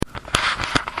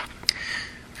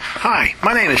Hi,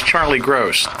 my name is Charlie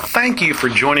Gross. Thank you for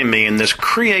joining me in this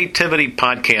Creativity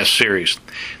Podcast series.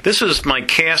 This is my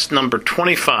cast number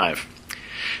 25.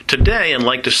 Today, I'd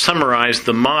like to summarize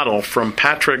the model from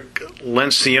Patrick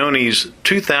Lencioni's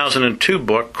 2002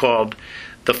 book called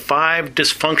The 5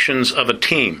 Dysfunctions of a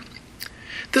Team.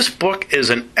 This book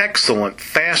is an excellent,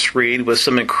 fast read with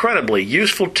some incredibly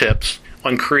useful tips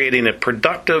on creating a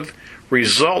productive,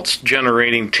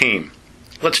 results-generating team.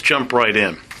 Let's jump right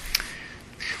in.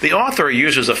 The author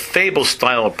uses a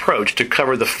fable-style approach to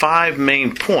cover the 5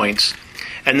 main points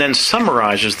and then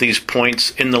summarizes these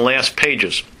points in the last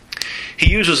pages.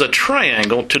 He uses a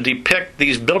triangle to depict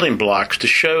these building blocks to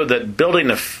show that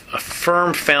building a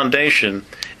firm foundation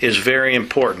is very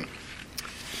important.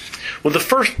 Well, the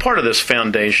first part of this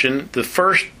foundation, the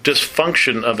first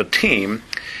dysfunction of a team,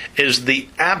 is the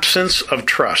absence of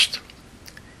trust.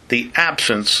 The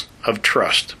absence of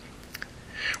trust.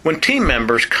 When team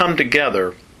members come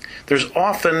together, there's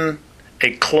often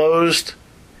a closed,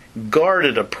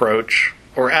 guarded approach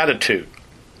or attitude.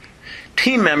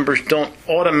 Team members don't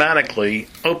automatically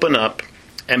open up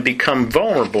and become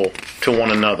vulnerable to one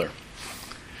another.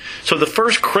 So the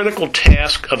first critical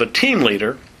task of a team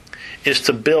leader is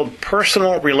to build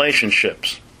personal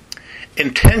relationships.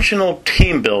 Intentional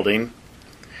team building,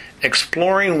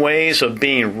 exploring ways of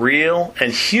being real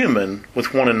and human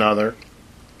with one another,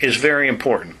 is very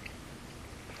important.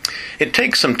 It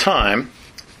takes some time,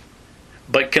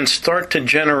 but can start to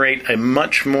generate a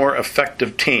much more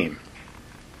effective team.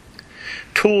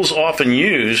 Tools often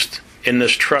used in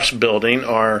this trust building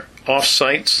are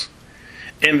offsites,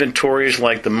 inventories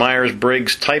like the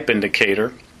Myers-Briggs Type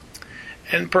Indicator,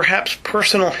 and perhaps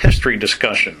personal history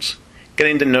discussions,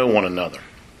 getting to know one another.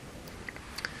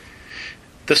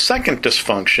 The second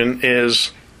dysfunction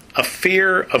is a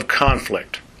fear of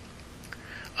conflict.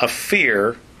 A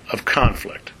fear of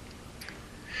conflict.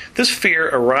 This fear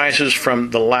arises from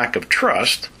the lack of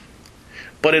trust,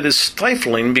 but it is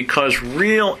stifling because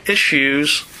real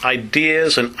issues,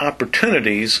 ideas, and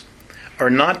opportunities are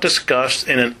not discussed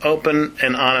in an open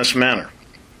and honest manner.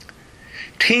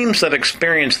 Teams that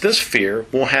experience this fear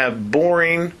will have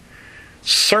boring,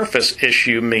 surface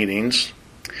issue meetings.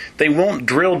 They won't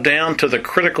drill down to the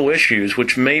critical issues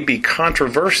which may be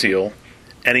controversial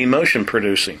and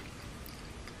emotion-producing.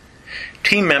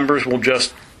 Team members will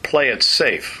just play it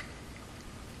safe.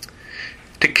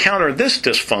 To counter this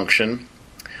dysfunction,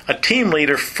 a team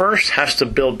leader first has to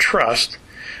build trust,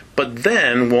 but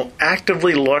then will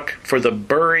actively look for the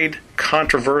buried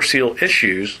controversial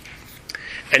issues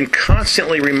and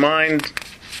constantly remind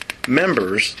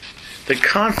members that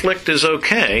conflict is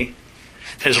okay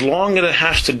as long as it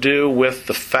has to do with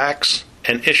the facts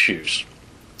and issues.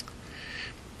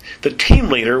 The team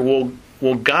leader will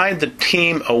guide the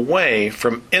team away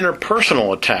from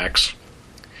interpersonal attacks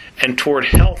and toward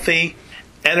healthy,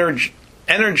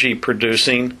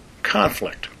 energy-producing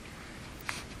conflict.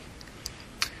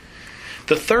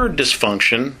 The third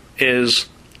dysfunction is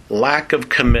lack of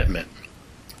commitment.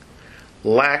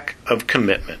 Lack of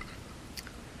commitment.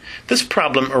 This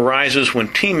problem arises when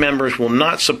team members will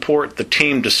not support the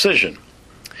team decision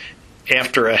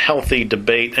after a healthy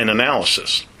debate and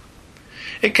analysis.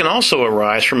 It can also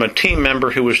arise from a team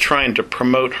member who is trying to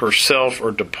promote herself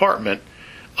or department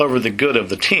over the good of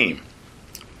the team.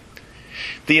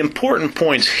 The important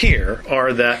points here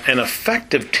are that an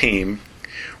effective team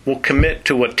will commit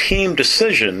to a team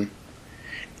decision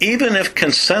even if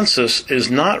consensus is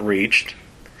not reached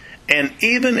and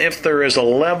even if there is a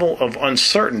level of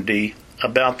uncertainty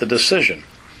about the decision.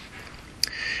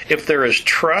 If there is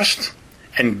trust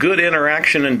and good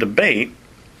interaction and debate,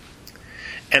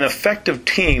 an effective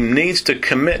team needs to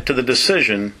commit to the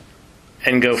decision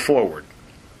and go forward.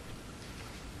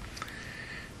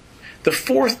 The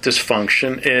fourth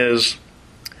dysfunction is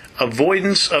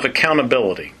avoidance of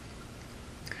accountability.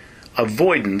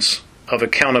 Avoidance of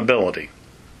accountability.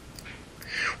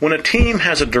 When a team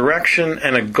has a direction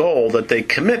and a goal that they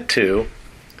commit to,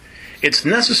 it's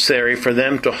necessary for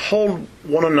them to hold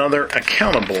one another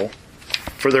accountable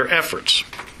for their efforts.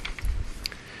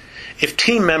 If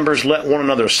team members let one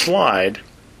another slide,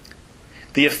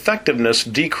 the effectiveness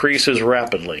decreases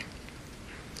rapidly.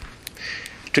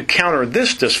 To counter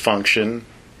this dysfunction,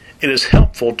 it is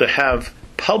helpful to have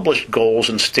published goals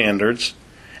and standards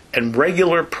and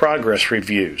regular progress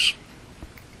reviews,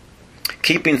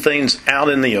 keeping things out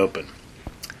in the open.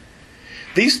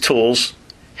 These tools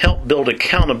help build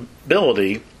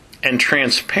accountability and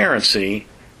transparency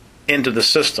into the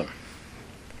system.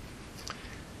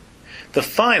 The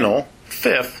final,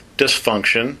 fifth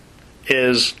dysfunction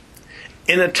is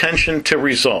inattention to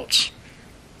results.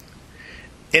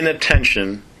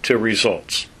 Inattention to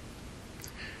results.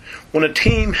 When a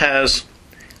team has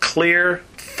clear,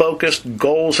 focused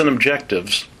goals and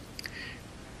objectives,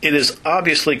 it is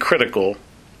obviously critical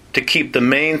to keep the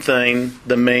main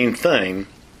thing,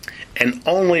 and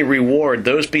only reward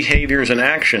those behaviors and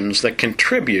actions that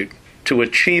contribute to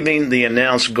achieving the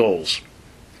announced goals.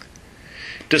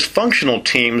 Dysfunctional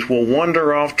teams will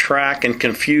wander off track and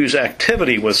confuse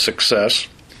activity with success,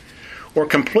 or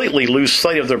completely lose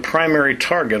sight of their primary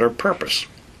target or purpose.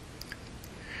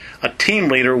 A team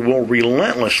leader will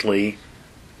relentlessly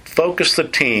focus the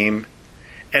team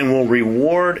and will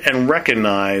reward and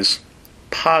recognize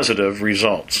positive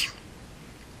results.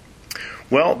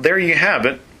 Well, there you have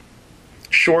it,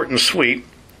 short and sweet.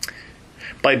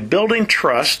 By building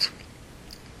trust,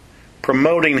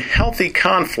 promoting healthy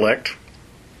conflict,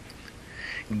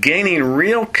 gaining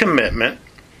real commitment,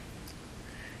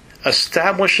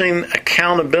 establishing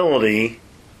accountability,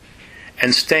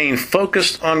 and staying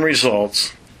focused on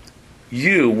results,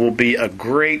 you will be a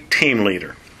great team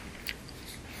leader.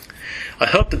 I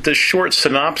hope that this short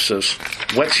synopsis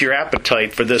whets your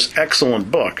appetite for this excellent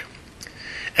book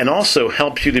and also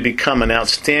helps you to become an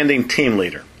outstanding team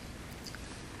leader.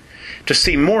 To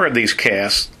see more of these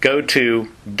casts, go to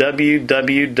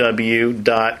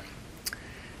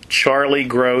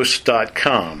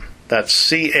www.charliegross.com. That's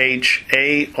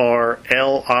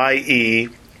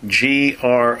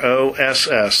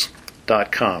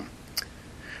CharlieGross.com.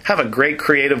 Have a great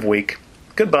creative week.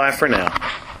 Goodbye for now.